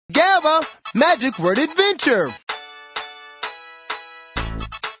Gabba, magic word adventure.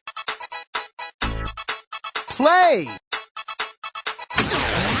 Play.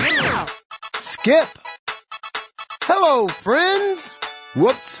 Skip. Hello, friends.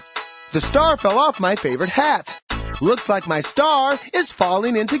 Whoops. The star fell off my favorite hat. Looks like my star is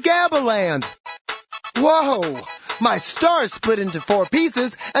falling into Gabba Land. Whoa! My star is split into 4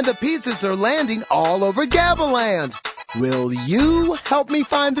 pieces, and the pieces are landing all over Gabba Land. Will you help me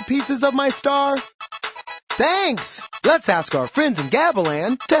find the pieces of my star? Thanks! Let's ask our friends in Gabba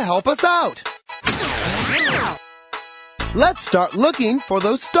Land to help us out. Let's start looking for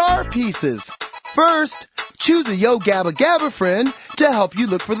those star pieces. First, choose a Yo Gabba Gabba friend to help you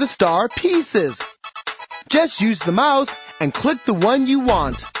look for the star pieces. Just use the mouse and click the one you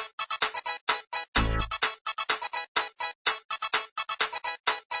want.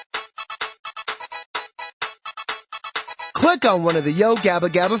 Click on one of the Yo Gabba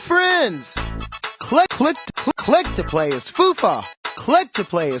Gabba friends. Click to play is Fufa. Click to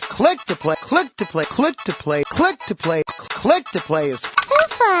play is click to play is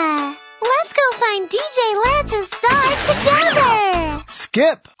Fufa. Let's go find DJ Lance's star together.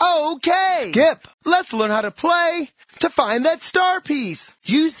 Skip. Okay. Skip. Let's learn how to play to find that star piece.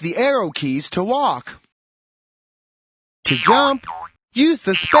 Use the arrow keys to walk. To jump, use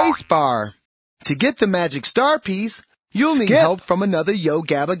the space bar. To get the magic star piece, you'll need help from another Yo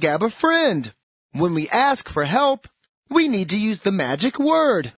Gabba Gabba friend. When we ask for help, we need to use the magic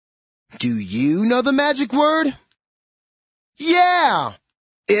word. Do you know the magic word? Yeah!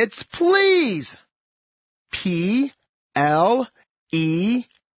 It's please. P-L-E-A-S-E.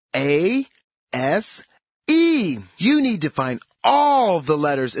 You need to find all the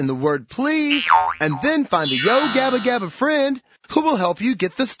letters in the word please, and then find a Yo Gabba Gabba friend who will help you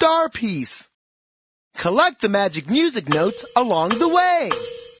get the star piece. Collect the magic music notes along the way.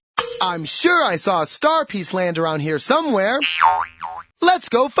 I'm sure I saw a star piece land around here somewhere. Let's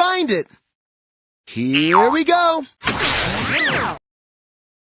go find it. Here we go.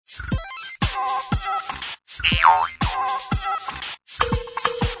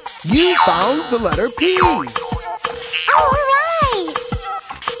 You found the letter P. All right.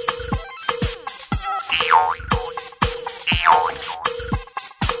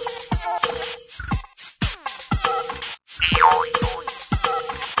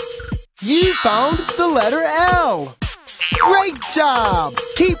 You found the letter L. Great job!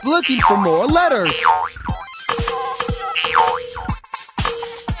 Keep looking for more letters.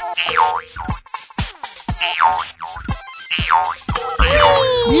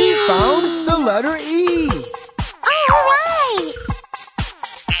 You found the letter E. All right.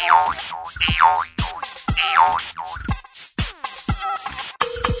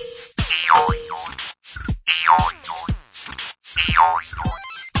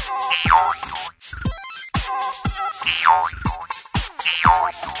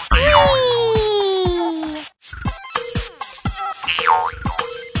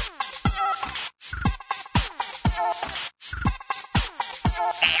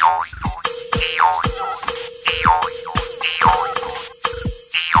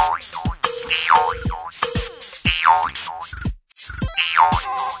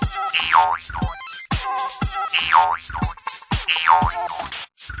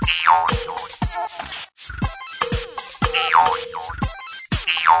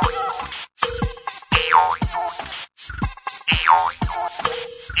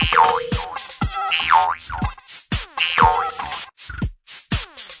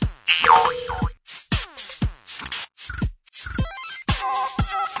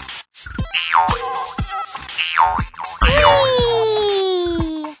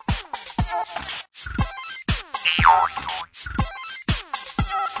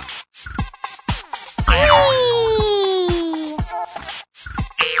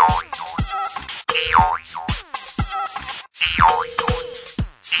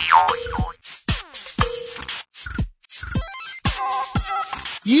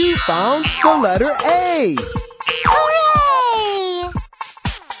 You found the letter A. Hooray!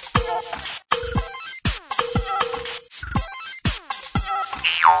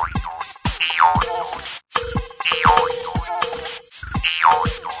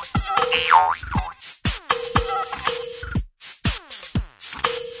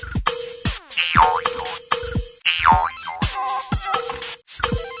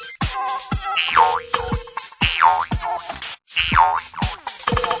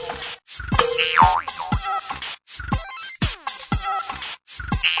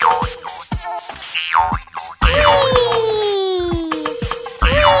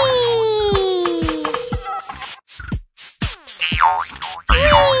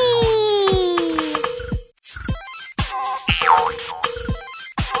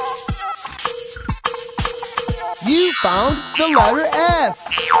 found the letter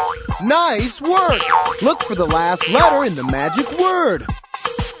S. Nice work! Look for the last letter in the magic word.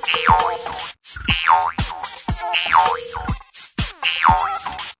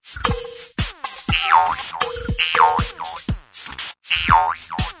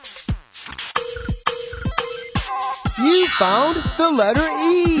 You found the letter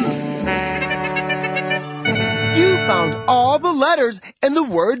E. You found all the letters in the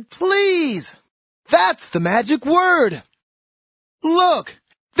word please. That's the magic word. Look,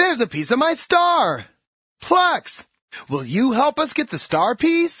 there's a piece of my star. Plex, will you help us get the star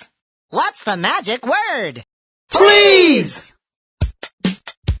piece? What's the magic word? Please!